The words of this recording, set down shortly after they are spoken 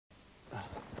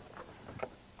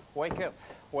Wake up.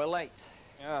 We're late.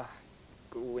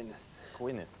 Gwyneth.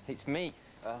 Gwyneth. It's me.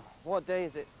 What day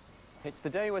is it? It's the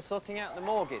day we're sorting out the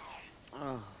mortgage.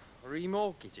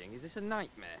 Remortgaging? Is this a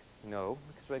nightmare? No,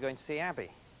 because we're going to see Abby.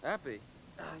 Abby?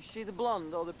 Is she the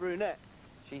blonde or the brunette?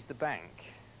 She's the bank.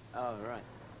 Oh, right.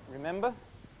 Remember?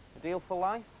 A deal for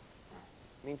life?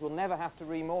 Means we'll never have to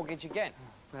remortgage again.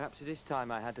 Perhaps it is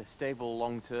time I had a stable,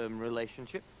 long-term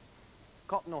relationship.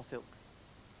 Cotton or silk?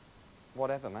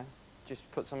 Whatever, man. Just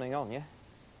put something on, yeah?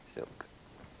 Silk.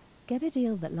 Get a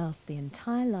deal that lasts the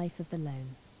entire life of the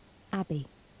loan. Abbey,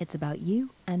 it's about you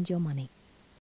and your money.